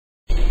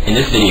In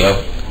this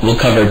video, we'll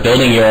cover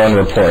building your own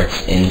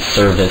reports in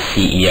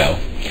ServiceCEO.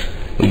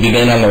 We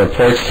begin on the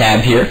Reports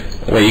tab here,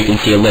 where you can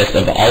see a list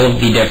of all of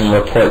the different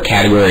report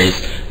categories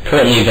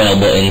currently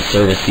available in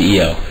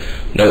ServiceCEO.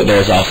 Note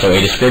there is also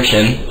a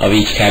description of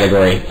each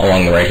category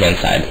along the right-hand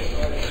side.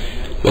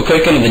 We'll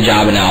click into the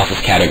Job Analysis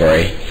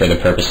category for the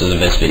purposes of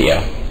this video.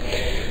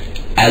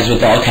 As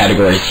with all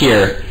categories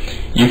here,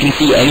 you can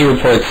see any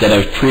reports that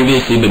have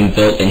previously been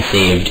built and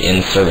saved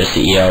in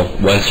ServiceCEO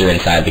once you're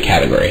inside the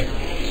category.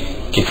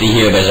 You can see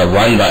here there's a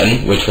Run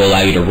button, which will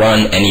allow you to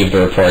run any of the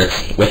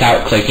reports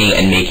without clicking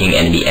and making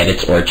any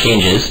edits or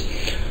changes.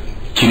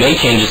 To make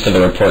changes to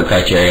the report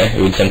criteria,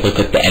 you would simply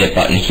click the Edit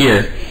button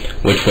here,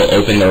 which will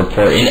open the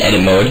report in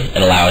edit mode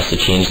and allow us to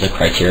change the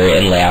criteria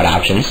and layout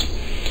options.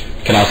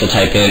 You can also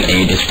type in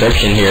a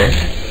description here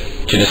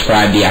to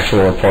describe the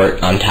actual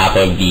report on top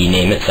of the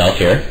name itself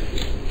here.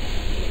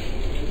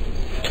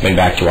 Coming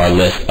back to our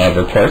list of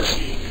reports.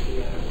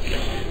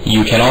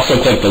 You can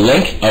also click the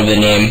link of the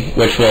name,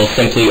 which will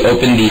simply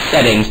open the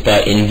settings,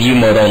 but in view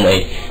mode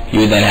only. You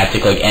would then have to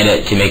click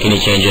edit to make any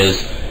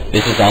changes.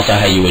 This is also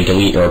how you would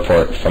delete your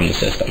report from the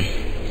system.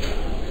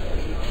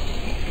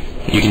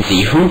 You can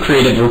see who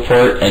created the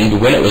report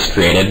and when it was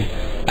created,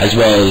 as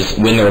well as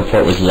when the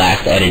report was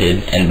last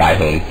edited and by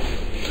whom.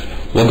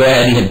 We'll go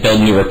ahead and hit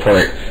Build New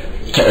Report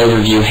to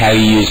overview how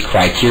you use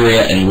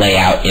criteria and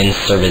layout in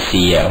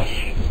ServiceCEO.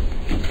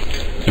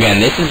 Again,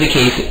 this is the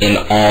case in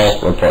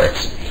all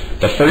reports.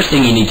 The first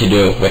thing you need to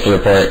do with the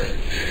report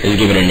is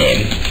give it a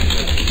name.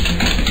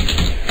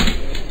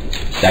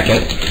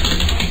 Second,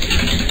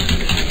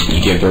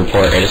 you give the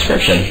report a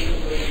description.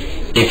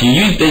 If you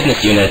use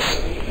business units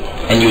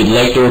and you would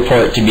like the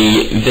report to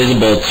be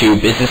visible to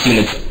business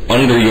units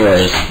under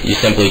yours, you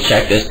simply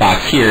check this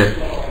box here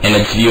and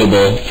it's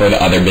viewable for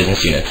the other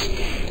business units.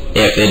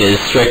 If it is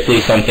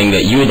strictly something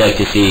that you would like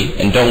to see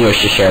and don't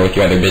wish to share with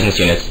your other business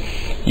units,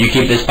 you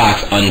keep this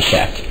box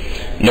unchecked.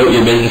 Note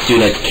your business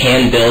units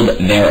can build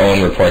their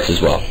own reports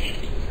as well.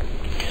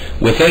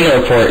 Within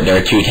the report,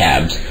 there are two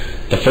tabs.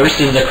 The first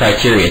is the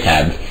Criteria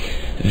tab.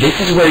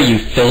 This is where you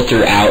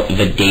filter out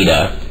the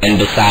data and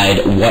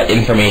decide what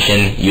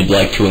information you'd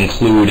like to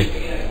include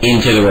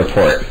into the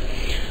report.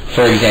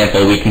 For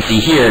example, we can see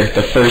here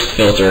the first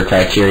filter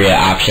criteria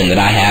option that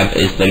I have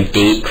is the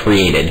date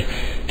created.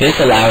 This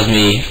allows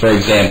me, for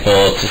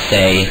example, to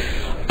say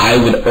I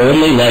would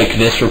only like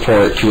this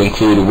report to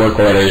include work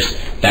orders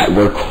that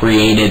were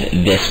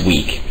created this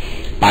week.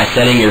 By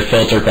setting your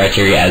filter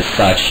criteria as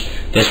such,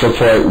 this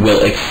report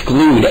will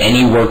exclude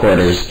any work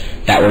orders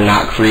that were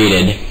not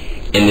created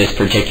in this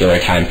particular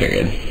time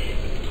period.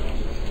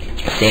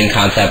 Same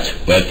concept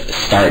with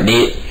start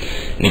date.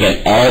 And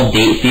again, all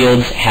date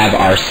fields have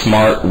our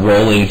smart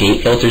rolling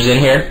date filters in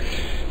here.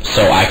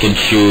 So I could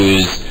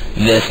choose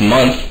this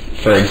month,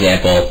 for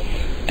example,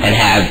 and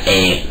have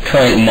a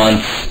current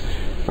month's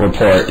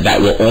report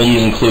that will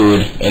only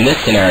include, in this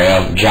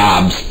scenario,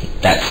 jobs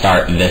that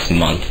start this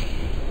month.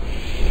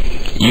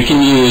 You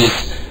can use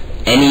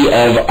any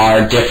of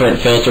our different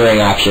filtering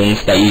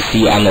options that you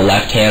see on the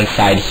left-hand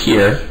side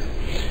here,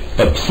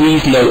 but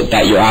please note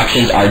that your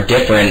options are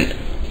different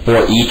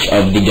for each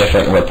of the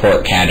different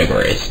report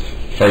categories.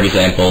 For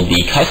example,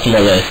 the customer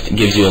list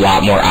gives you a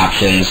lot more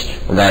options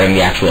regarding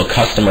the actual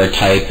customer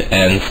type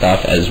and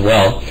stuff as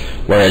well,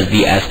 whereas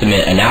the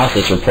estimate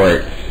analysis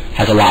report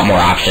has a lot more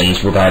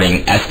options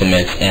regarding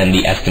estimates and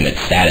the estimate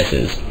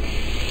statuses.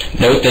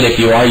 Note that if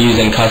you are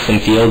using custom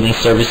fields in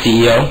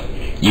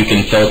ServiceCEO, you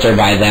can filter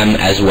by them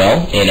as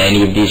well in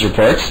any of these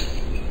reports.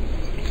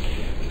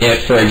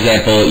 If, for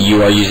example,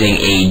 you are using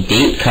a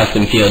date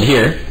custom field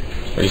here,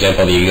 for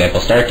example, the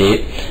example start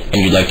date, and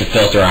you'd like to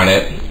filter on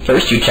it,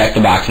 first you check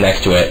the box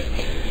next to it.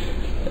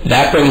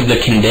 That brings the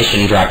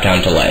condition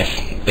drop-down to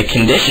life. The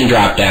condition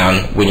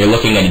drop-down, when you're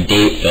looking at a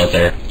date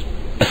filter,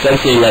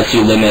 essentially lets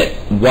you limit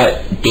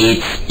what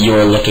dates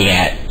you're looking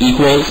at.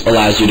 Equals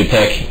allows you to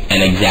pick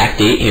an exact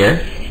date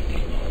here,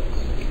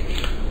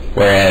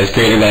 whereas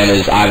greater than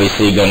is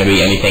obviously going to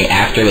be anything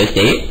after this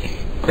date.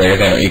 Greater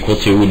than or equal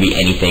to would be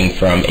anything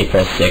from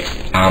April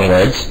 6th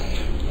onwards.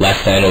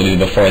 Less than will be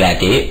before that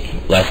date.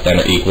 Less than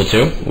or equal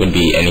to would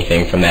be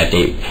anything from that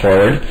date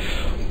forward.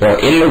 Or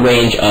in the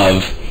range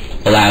of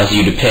allows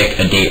you to pick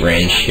a date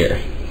range here.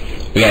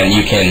 Again,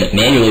 you can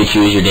manually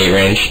choose your date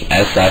range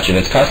as such and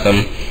it's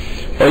custom,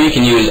 or you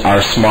can use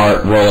our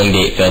smart rolling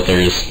date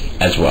filters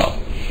as well.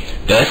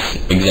 This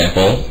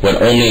example would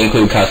only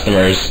include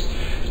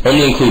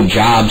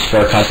jobs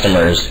for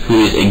customers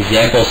whose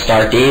example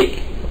start date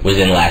was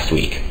in last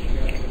week.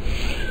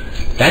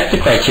 That's the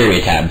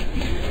Criteria tab.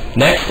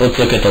 Next, let's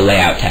look at the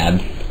Layout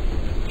tab.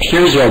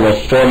 Here's where we'll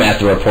format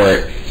the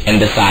report and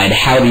decide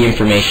how the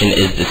information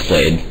is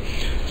displayed.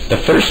 The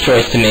first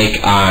choice to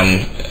make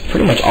on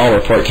pretty much all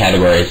report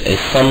categories is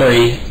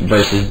Summary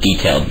versus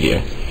Detailed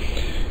View.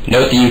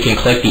 Note that you can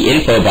click the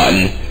Info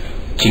button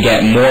to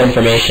get more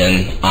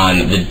information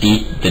on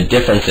the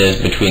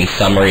differences between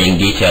Summary and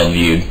Detailed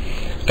View.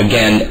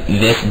 Again,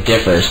 this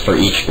differs for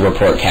each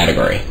report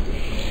category.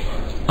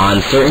 On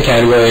certain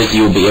categories,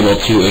 you will be able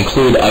to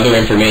include other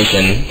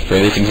information, for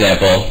this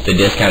example, the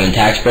discount and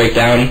tax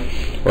breakdown,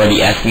 or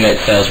the estimate,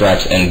 sales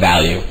reps, and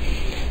value.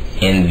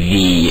 In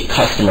the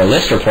customer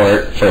list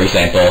report, for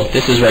example,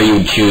 this is where you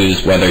would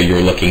choose whether you're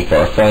looking for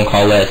a phone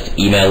call list,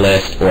 email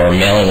list, or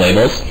mailing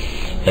labels.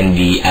 In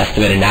the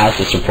estimate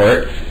analysis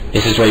report,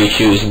 this is where you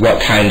choose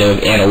what kind of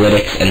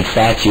analytics and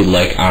stats you'd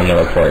like on the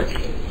report.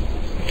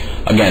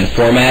 Again,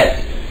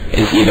 format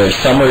is either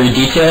summary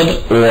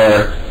detailed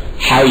or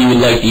how you would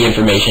like the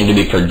information to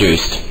be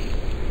produced.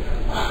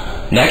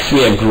 Next, we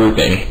have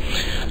grouping.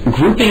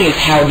 Grouping is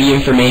how the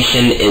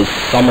information is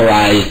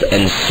summarized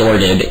and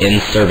sorted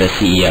in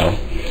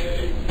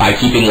ServiceCEO. By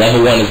keeping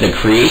level 1 as the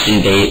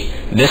creation date,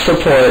 this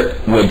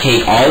report would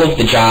take all of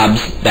the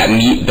jobs that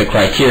meet the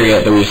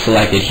criteria that we've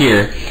selected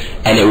here,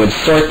 and it would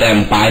sort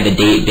them by the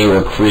date they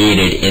were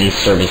created in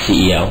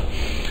ServiceCEO.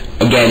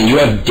 Again, you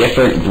have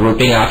different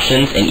grouping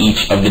options in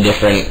each of the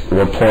different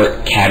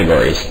report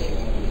categories.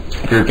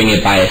 Grouping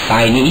it by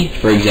assignee,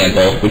 for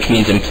example, which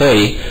means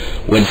employee,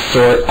 would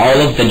sort all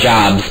of the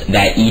jobs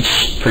that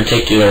each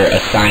particular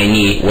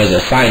assignee was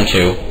assigned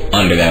to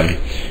under them.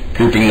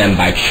 Grouping them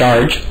by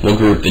charge will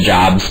group the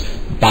jobs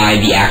by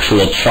the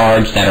actual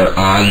charge that are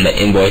on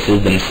the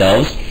invoices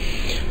themselves.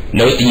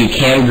 Note that you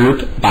can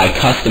group by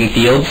custom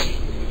fields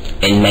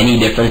in many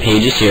different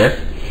pages here.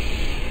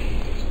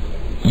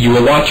 You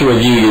will want to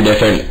review your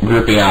different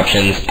grouping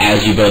options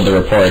as you build the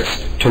reports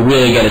to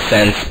really get a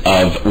sense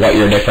of what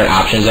your different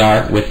options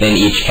are within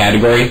each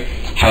category.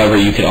 However,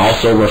 you can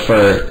also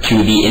refer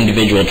to the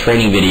individual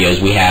training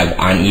videos we have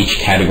on each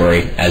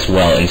category as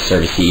well in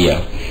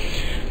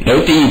ServiceCEO.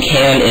 Note that you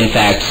can, in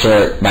fact,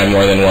 sort by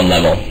more than one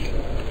level.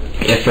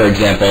 If, for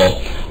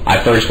example,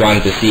 I first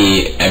wanted to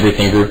see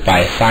everything grouped by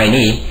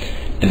assignee,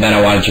 and then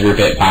I wanted to group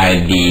it by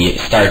the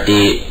start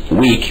date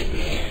week,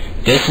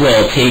 this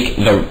will take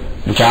the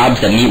jobs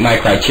that meet my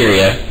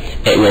criteria.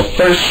 It will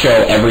first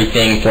show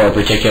everything for a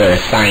particular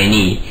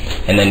assignee,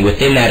 and then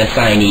within that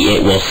assignee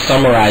it will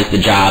summarize the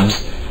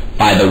jobs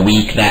by the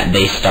week that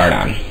they start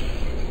on.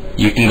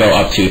 You can go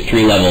up to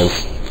 3 levels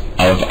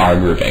of our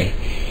grouping.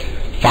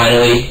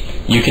 Finally,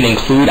 you can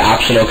include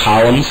optional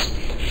columns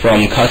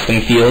from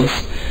custom fields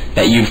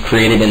that you've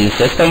created in the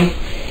system.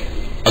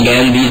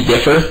 Again, these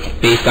differ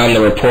based on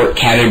the report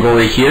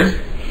category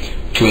here.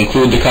 To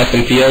include the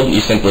custom field,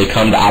 you simply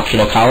come to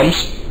optional columns,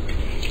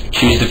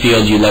 choose the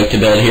field you'd like to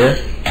build here,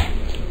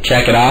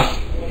 check it off,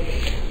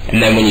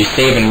 and then when you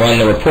save and run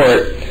the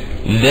report,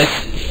 this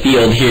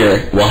field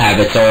here will have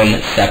its own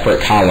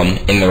separate column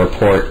in the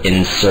report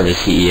in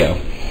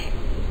ServiceCEO.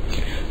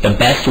 The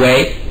best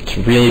way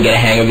to really get a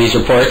hang of these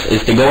reports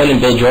is to go in and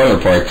build your own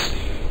reports.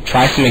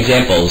 Try some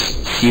examples,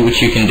 see what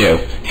you can do.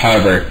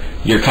 However,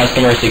 your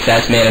customer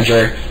success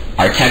manager,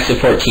 our tech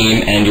support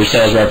team, and your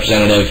sales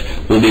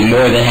representative will be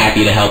more than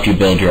happy to help you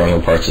build your own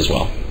reports as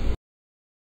well.